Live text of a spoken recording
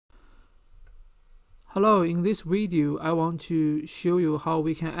Hello, in this video I want to show you how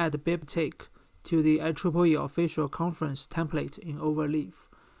we can add BibTex to the IEEE official conference template in Overleaf.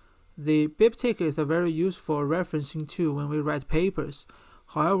 The BibTex is a very useful referencing tool when we write papers.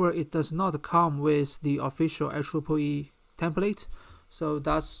 However, it does not come with the official IEEE template, so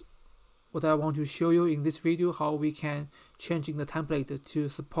that's what I want to show you in this video, how we can change the template to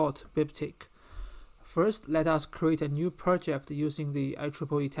support BibTex. First, let us create a new project using the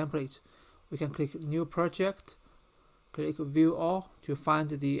IEEE template. We can click New Project, click View All to find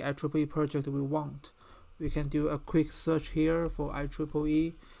the IEEE project we want. We can do a quick search here for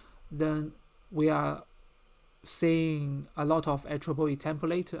IEEE. Then we are seeing a lot of IEEE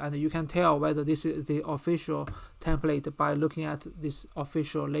template, and you can tell whether this is the official template by looking at this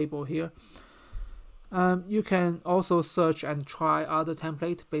official label here. You can also search and try other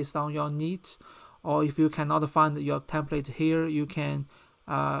template based on your needs, or if you cannot find your template here, you can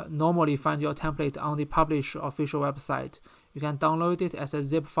normally find your template on the publish official website. You can download it as a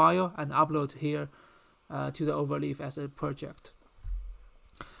zip file and upload here to the Overleaf as a project.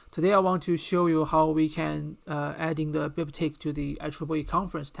 Today I want to show you how we can adding the BibTex to the IEEE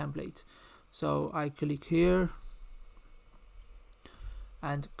conference template. So I click here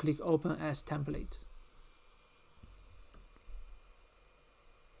and click Open as Template.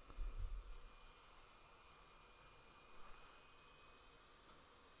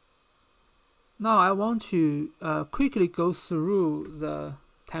 Now I want to quickly go through the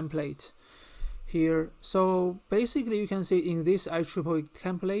template here. So basically you can see in this IEEE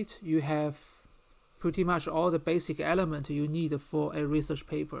template you have pretty much all the basic elements you need for a research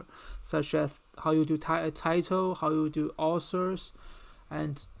paper, such as how you do a title, how you do authors,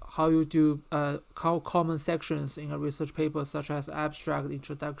 and how you do common sections in a research paper, such as abstract,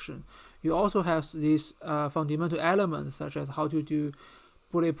 introduction. You also have these fundamental elements, such as how to do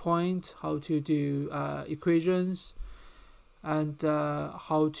bullet point, how to do equations, and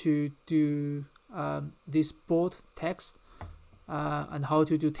how to do this bold text, and how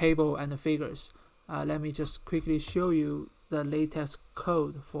to do table and figures. Let me just quickly show you the latest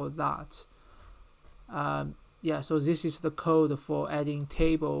code for that. So this is the code for adding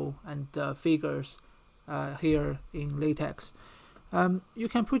table and figures here in LaTeX. You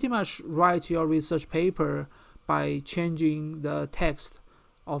can pretty much write your research paper by changing the text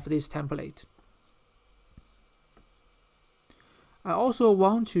of this template. I also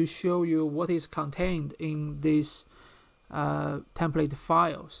want to show you what is contained in these template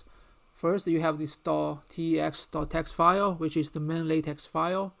files. First, you have this .tex.text file, which is the main LaTeX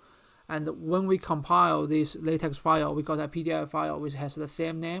file. And when we compile this LaTeX file, we got a PDF file which has the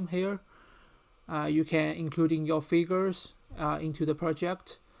same name here. You can including your figures into the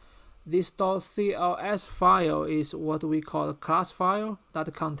project. This .cls file is what we call a class file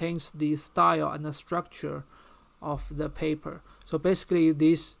that contains the style and the structure of the paper. So basically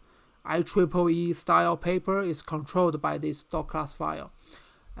this IEEE style paper is controlled by this .class file.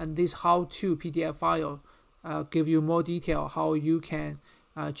 And this how-to PDF file give you more detail how you can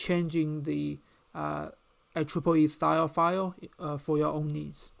changing the IEEE style file for your own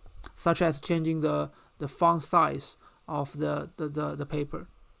needs, such as changing the font size of the paper.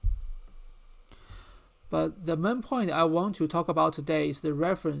 But the main point I want to talk about today is the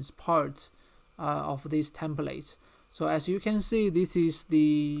reference part of this template. So as you can see, this is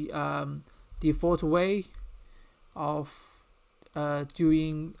the default way of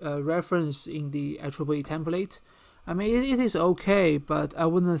doing reference in the IEEE template. I mean, it is okay, but I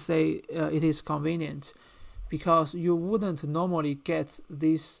wouldn't say it is convenient, because you wouldn't normally get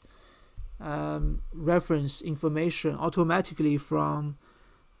this reference information automatically from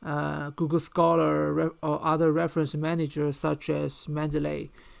Google Scholar or other reference managers such as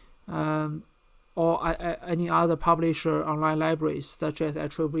Mendeley, or any other publisher online libraries such as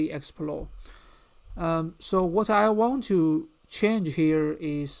IEEE Explore. So what I want to change here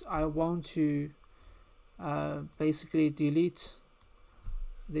is I want to basically delete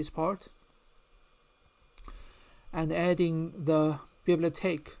this part and adding the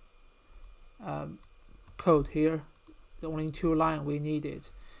BibTex code here. The only 2 lines we needed.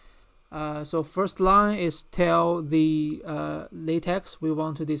 So first line is tell the LaTeX we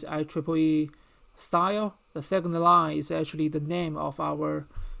want this IEEE style. The second line is actually the name of our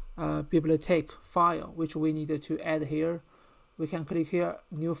BibTex file, which we needed to add here. We can click here,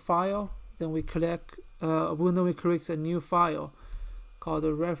 new file. Then we click when we create a new file called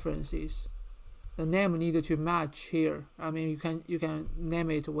references. The name needed to match here. I mean, you can name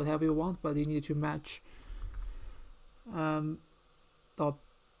it whatever you want, but you need to match.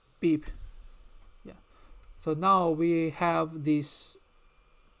 .bib. Yeah. So now we have this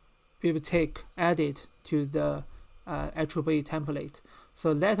BibTex added to the IEEE template.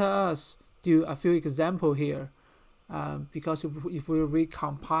 So let us do a few examples here. Because if we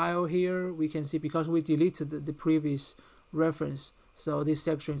recompile here, we can see because we deleted the previous reference, so this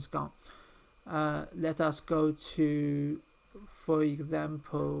section is gone. Let us go to, for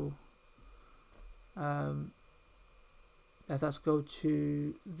example, let us go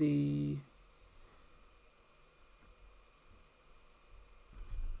to the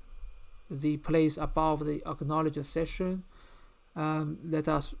place above the acknowledge section. Let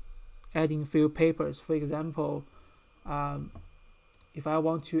us add in few papers. For example, if I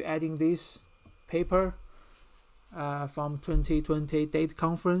want to add in this paper from 2020 date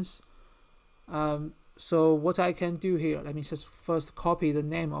conference, so what I can do here, let me just first copy the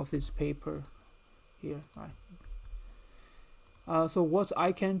name of this paper here. Right. So what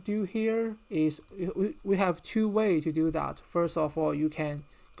I can do here is we have two ways to do that. First of all, you can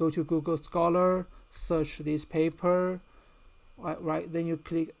go to Google Scholar, search this paper, right? Then you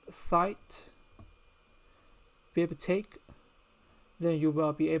click Cite BibTex. Then you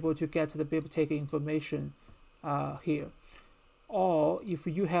will be able to get the BibTex information here. Or if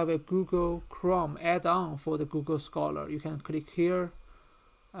you have a Google Chrome add-on for the Google Scholar, you can click here,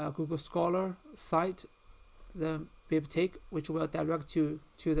 Google Scholar, Cite, then BibTex, which will direct you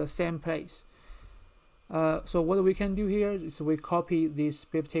to the same place. So what we can do here is we copy this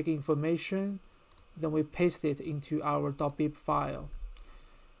BibTex information, then we paste it into our .bib file.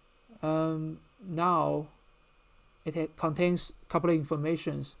 Now it contains a couple of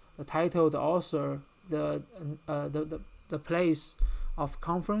informations: the title, the author, the place of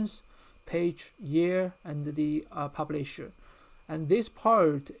conference, page, year, and the publisher. And this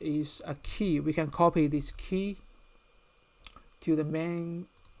part is a key. We can copy this key to the main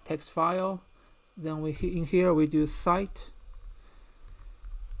text file. Then in here we do cite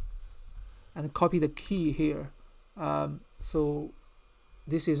and copy the key here. So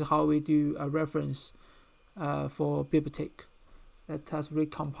this is how we do a reference for BibTex. Let us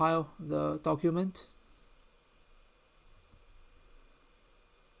recompile the document.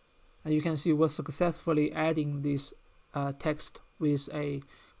 And you can see we're successfully adding this text with a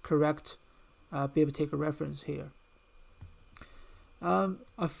correct BibTex reference here.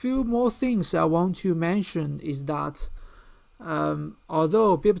 A few more things I want to mention is that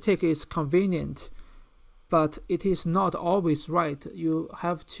although BibTex is convenient, but it is not always right. You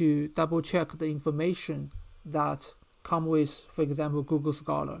have to double check the information that come with, for example, Google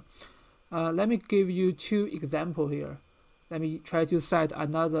Scholar. Let me give you two examples here. Let me try to cite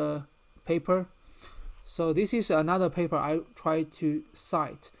another paper. So this is another paper I tried to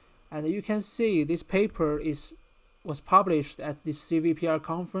cite, and you can see this paper was published at the CVPR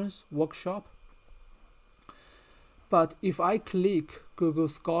conference workshop. But if I click Google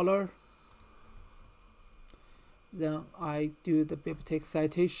Scholar, then I do the BibTex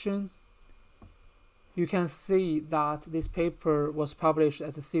citation, you can see that this paper was published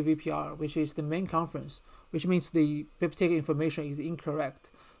at the CVPR, which is the main conference, which means the BibTex information is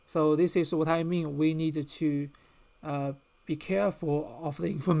incorrect. So this is what I mean. We need to be careful of the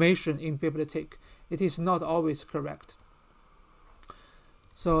information in BibTex. It is not always correct.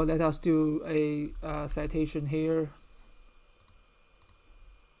 So let us do a citation here.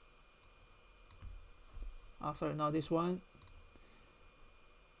 Sorry, not this one.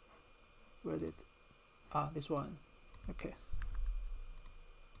 Where did? This one. Okay.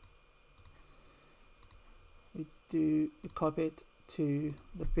 We copy it to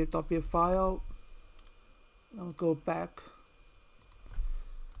the bib.bib file. Now go back.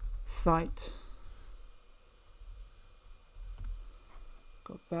 Cite.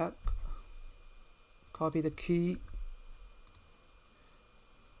 Go back. Copy the key.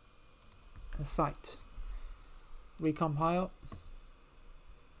 And cite. Recompile.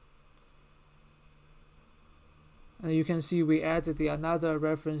 And you can see we added another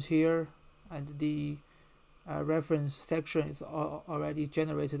reference here, and the reference section is already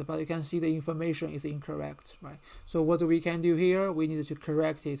generated, but you can see the information is incorrect, right? So what we can do here, we need to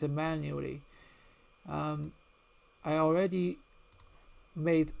correct it manually. I already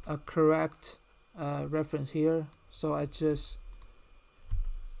made a correct reference here, so I just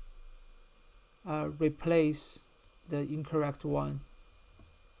replace the incorrect one.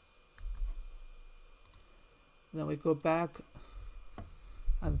 Then we go back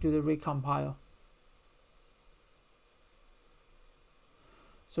and do the recompile.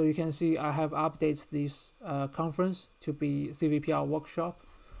 So you can see I have updated this conference to be CVPR workshop.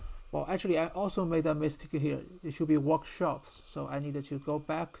 Well, actually, I also made a mistake here. It should be workshops. So I needed to go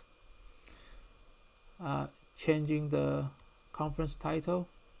back, changing the conference title.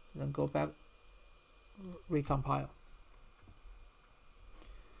 then go back, recompile.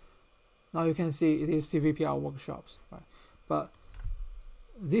 Now you can see it is CVPR workshops, right? But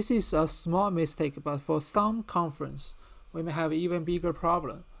this is a small mistake, but for some conference, we may have even bigger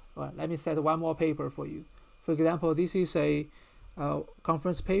problem. Right, let me set one more paper for you. For example, this is a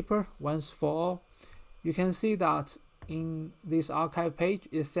conference paper, once for all. You can see that in this archive page,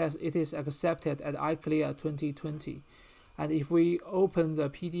 it says it is accepted at IEEE 2020. And if we open the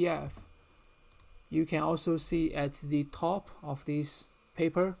PDF, you can also see at the top of this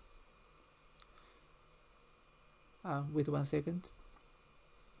paper, wait 1 second.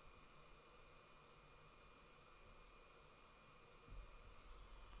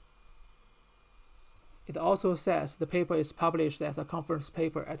 It also says the paper is published as a conference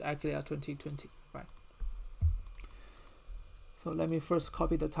paper at IEEE 2020, right? So let me first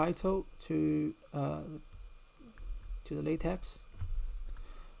copy the title to the LaTeX.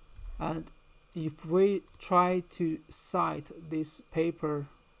 And if we try to cite this paper,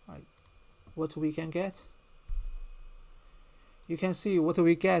 right, what we can get? You can see what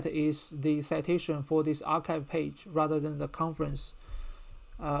we get is the citation for this archive page rather than the conference,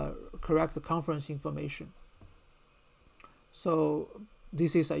 correct conference information. So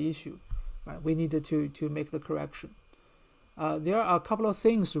this is an issue, right? We needed to make the correction. There are a couple of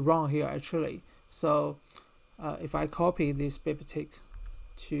things wrong here actually. So if I copy this BibTex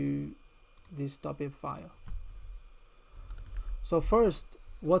to this .bib file. So first,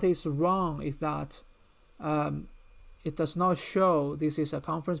 what is wrong is that it does not show this is a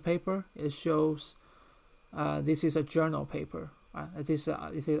conference paper. It shows this is a journal paper. It is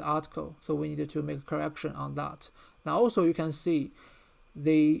an article. So we needed to make a correction on that. Now also you can see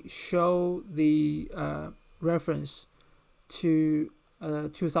they show the reference to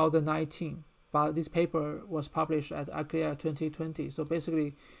 2019, but this paper was published at IEEE 2020. So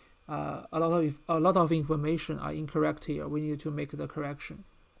basically, a lot of information are incorrect here. We need to make the correction.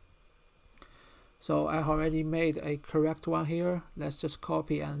 So I already made a correct one here. Let's just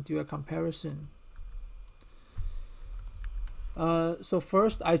copy and do a comparison. So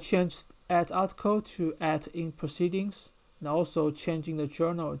first I changed add article to add in proceedings, and also changing the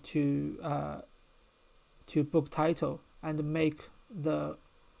journal to book title, and make the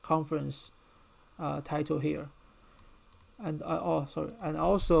conference title here. And and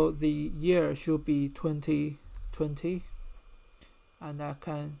also the year should be 2020, and I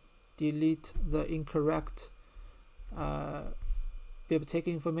can delete the incorrect BibTex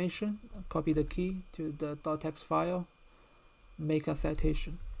information, copy the key to the .text file, make a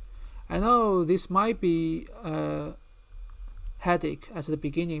citation. I know this might be a headache at the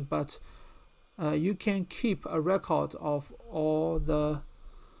beginning, but you can keep a record of all the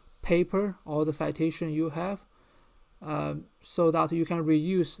paper, all the citation you have, so that you can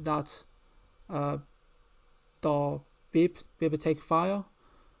reuse that .BibTex file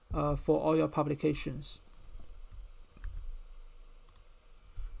for all your publications.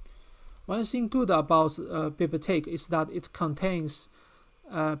 One thing good about BibTex is that it contains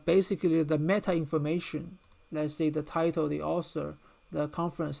basically the meta information. Let's say the title, the author, the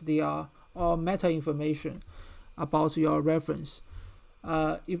conference, they are all meta information about your reference.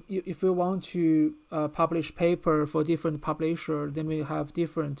 If you want to publish paper for different publisher, they may have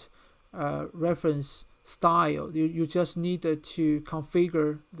different reference style. You just need to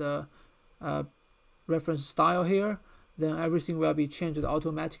configure the reference style here, then everything will be changed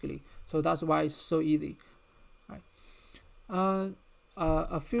automatically. So that's why it's so easy. Right.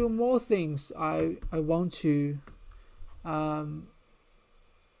 A few more things I want to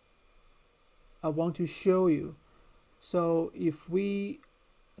show you. So if we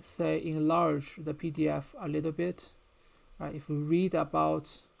say enlarge the PDF a little bit, right? If we read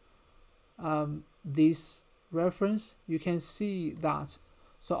about this reference, you can see that.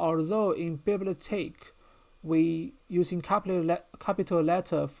 So although in BibTex we using capital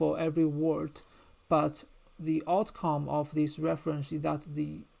letter for every word, but the outcome of this reference is that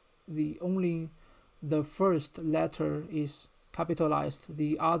only the first letter is capitalized,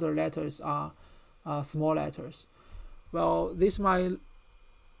 the other letters are small letters. Well, this might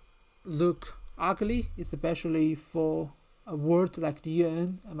look ugly, especially for a word like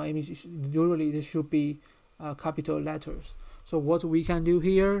DN. Usually this should be capital letters. So what we can do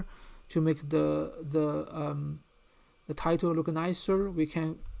here to make the title look nicer, we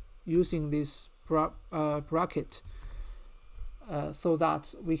can using this bracket so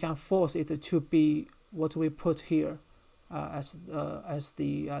that we can force it to be what we put here as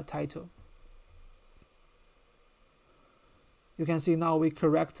the title. You can see now we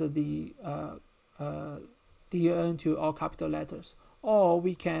correct the DN to all capital letters. or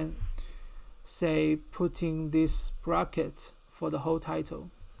we can say putting this bracket for the whole title,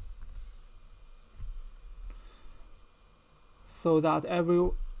 so that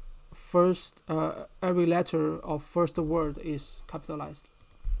every letter of first word is capitalized.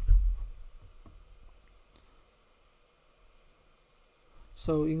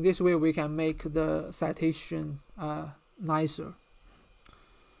 So in this way we can make the citation nicer.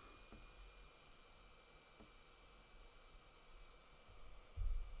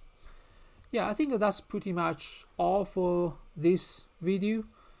 Yeah, I think that's pretty much all for this video.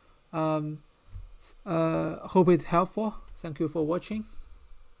 Hope it's helpful. Thank you for watching.